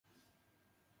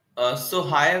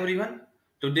Hi everyone.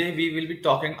 Today we will be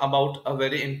talking about a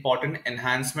very important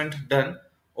enhancement done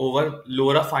over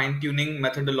LoRa fine-tuning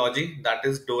methodology, that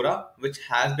is DoRA, which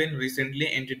has been recently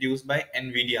introduced by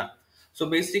NVIDIA. So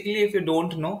basically, if you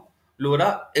don't know,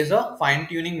 LoRa is a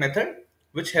fine-tuning method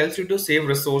which helps you to save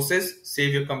resources,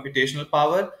 save your computational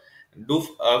power, do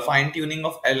fine-tuning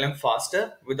of LLM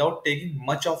faster without taking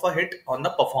much of a hit on the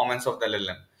performance of the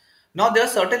LLM. Now, there are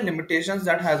certain limitations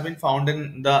that has been found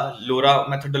in the LoRa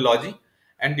methodology,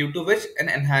 and due to which an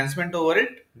enhancement over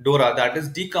it, DoRA, that is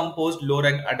decomposed low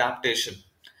rank adaptation,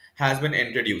 has been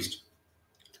introduced.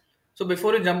 So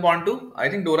before we jump on to, I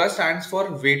think DoRA stands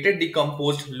for weighted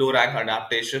decomposed low rank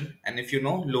adaptation, and if you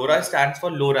know, LoRa stands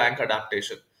for low rank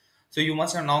adaptation. So you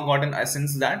must have now got an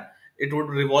essence that it would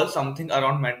revolve something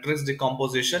around matrix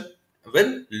decomposition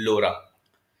with LoRa.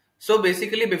 So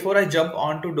basically, before I jump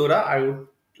on to DoRA, I would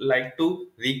like to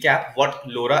recap what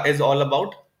LoRa is all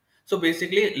about. So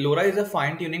basically, LoRa is a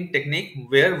fine-tuning technique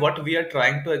where what we are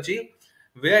trying to achieve,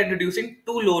 we are introducing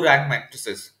two low-rank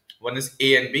matrices. One is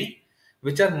A and B,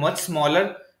 which are much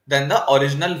smaller than the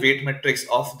original weight matrix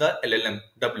of the LLM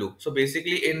W. So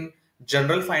basically, in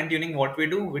general fine-tuning, what we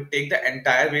do, we take the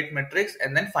entire weight matrix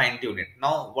and then fine-tune it.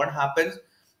 Now, what happens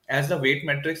as the weight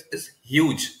matrix is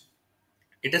huge,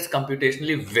 it is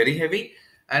computationally very heavy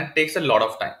and takes a lot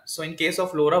of time. So in case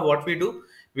of LoRa, what we do,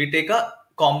 we take a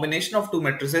combination of two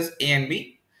matrices A and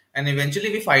B, and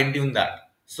eventually we fine tune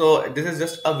that. So this is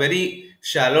just a very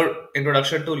shallow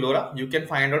introduction to LoRa. You can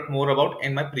find out more about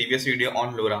in my previous video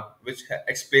on LoRa, which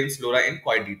explains LoRa in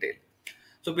quite detail.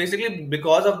 So basically,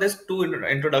 because of this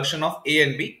introduction of A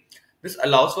and B, this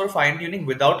allows for fine tuning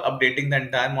without updating the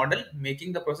entire model,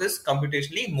 making the process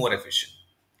computationally more efficient.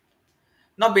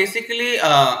 Now, basically,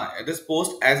 this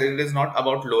post, as it is not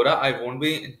about LoRa, I won't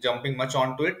be jumping much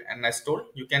onto it. And as told,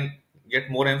 you can get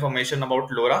more information about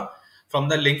LoRa from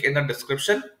the link in the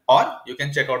description, or you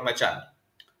can check out my channel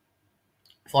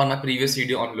for my previous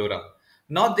video on LoRa.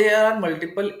 Now, there are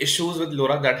multiple issues with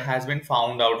LoRa that has been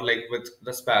found out, like with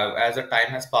the as the time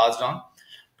has passed on.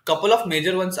 Couple of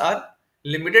major ones are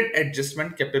limited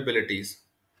adjustment capabilities.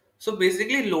 So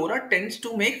basically, LoRa tends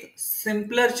to make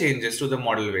simpler changes to the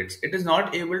model weights. It is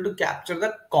not able to capture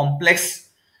the complex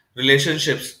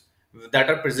relationships that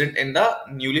are present in the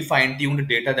newly fine-tuned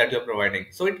data that you're providing.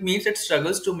 So it means it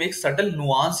struggles to make subtle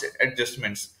nuanced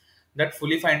adjustments that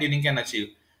fully fine-tuning can achieve.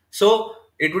 So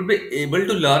it would be able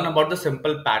to learn about the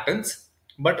simple patterns,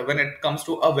 but when it comes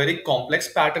to a very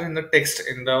complex pattern in the text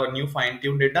in the new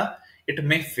fine-tuned data, it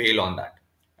may fail on that.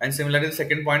 And similarly, the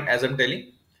second point, as I'm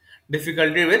telling,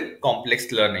 difficulty with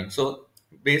complex learning. So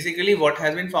basically, what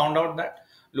has been found out that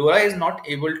LoRa is not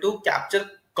able to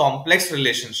capture complex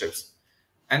relationships,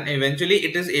 and eventually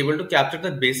it is able to capture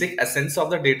the basic essence of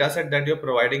the data set that you're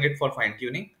providing it for fine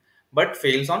tuning, but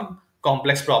fails on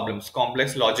complex problems,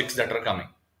 complex logics that are coming.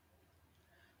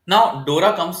 Now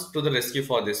DoRA comes to the rescue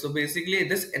for this. So basically,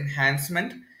 this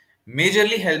enhancement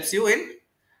majorly helps you in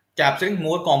capturing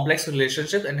more complex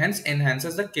relationships and hence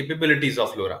enhances the capabilities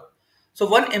of LoRa. So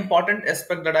one important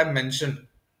aspect that I mentioned,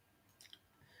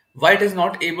 why it is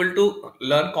not able to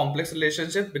learn complex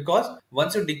relationships, because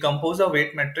once you decompose a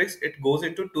weight matrix, it goes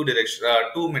into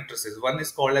two matrices. One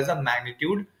is called as a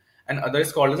magnitude and other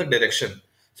is called as a direction.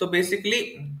 So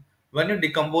basically, when you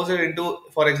decompose it into,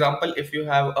 for example, if you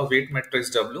have a weight matrix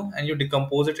W and you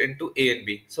decompose it into A and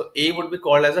B, so A would be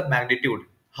called as a magnitude,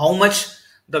 how much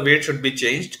the weight should be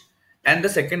changed, and the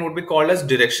second would be called as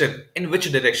direction, in which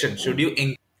direction should you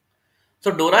increase. So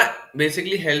DoRA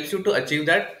basically helps you to achieve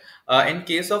that. In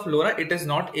case of LoRa, it is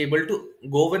not able to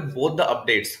go with both the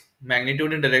updates,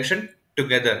 magnitude and direction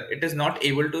together. It is not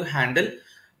able to handle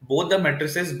both the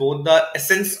matrices, both the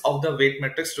essence of the weight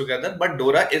matrix together, but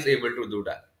DoRA is able to do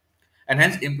that, and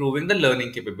hence improving the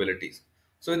learning capabilities.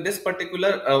 So in this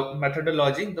particular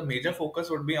methodology, the major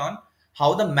focus would be on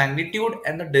how the magnitude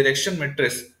and the direction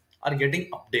matrix are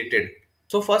getting updated.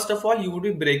 So first of all, you would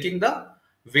be breaking the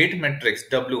weight matrix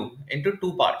W into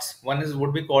two parts. One is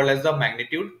would be called as the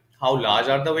magnitude, how large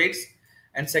are the weights,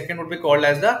 and second would be called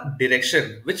as the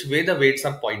direction, which way the weights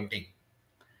are pointing.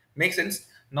 Makes sense?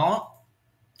 Now,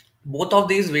 both of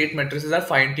these weight matrices are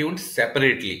fine-tuned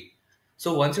separately.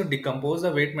 So once you decompose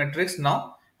the weight matrix,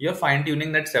 now you're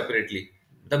fine-tuning that separately.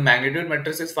 The magnitude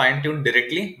matrix is fine-tuned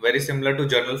directly, very similar to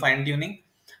general fine-tuning,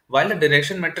 while the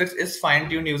direction matrix is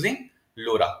fine-tuned using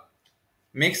LoRa.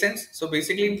 Makes sense? So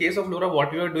basically, in case of LoRa,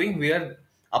 what we are doing, we are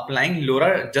applying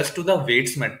LoRa just to the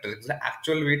weights matrix, the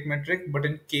actual weight metric. But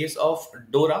in case of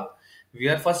DoRA, we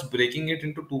are first breaking it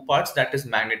into two parts, that is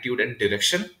magnitude and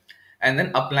direction, and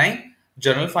then applying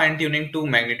general fine tuning to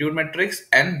magnitude metrics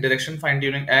and direction fine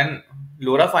tuning and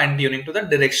LoRa fine-tuning to the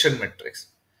direction matrix.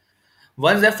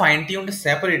 Once they're fine-tuned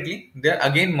separately, they're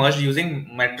again merged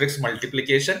using matrix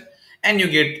multiplication, and you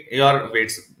get your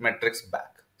weights matrix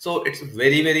back. So it's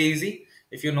very, very easy.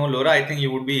 If you know LoRa, I think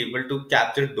you would be able to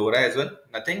capture DoRA as well.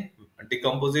 Nothing,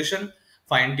 decomposition,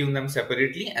 fine-tune them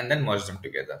separately, and then merge them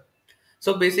together.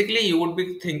 So basically, you would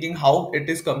be thinking how it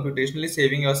is computationally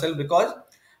saving yourself, because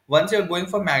once you're going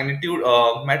for magnitude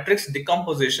matrix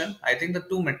decomposition, I think the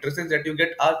two matrices that you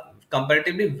get are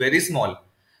comparatively very small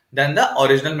than the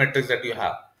original matrix that you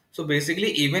have. So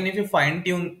basically, even if you fine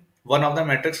tune one of the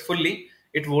matrix fully,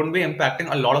 it won't be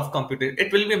impacting a lot of computation.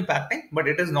 It will be impacting, but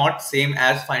it is not same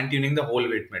as fine tuning the whole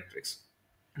weight matrix.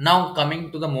 Now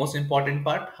coming to the most important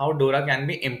part, how DoRA can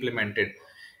be implemented.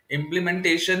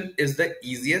 Implementation is the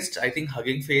easiest. I think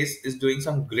Hugging Face is doing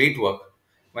some great work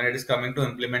when it is coming to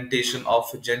implementation of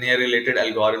GenAI related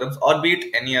algorithms, or be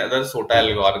it any other SOTA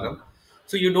algorithm.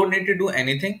 So you don't need to do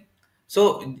anything.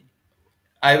 So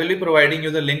I will be providing you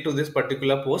the link to this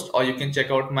particular post, or you can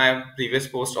check out my previous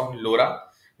post on LoRa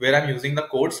where I'm using the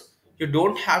codes. You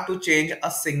don't have to change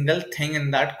a single thing in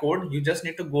that code. You just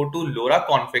need to go to LoRa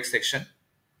config section.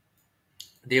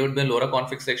 There would be a LoRa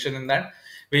config section in that,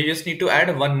 where you just need to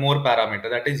add one more parameter,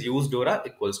 that is use DoRA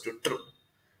equals to true.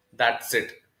 That's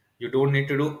it. You don't need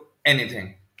to do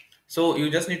anything. So you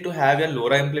just need to have your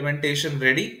LoRa implementation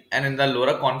ready, and in the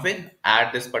LoRa config,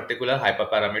 add this particular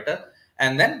hyperparameter,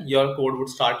 and then your code would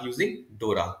start using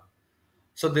DoRA.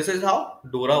 So this is how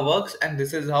DoRA works, and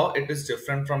this is how it is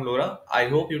different from LoRa. I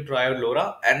hope you try out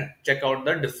LoRa and check out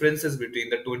the differences between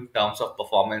the two in terms of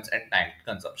performance and time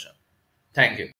consumption. Thank you.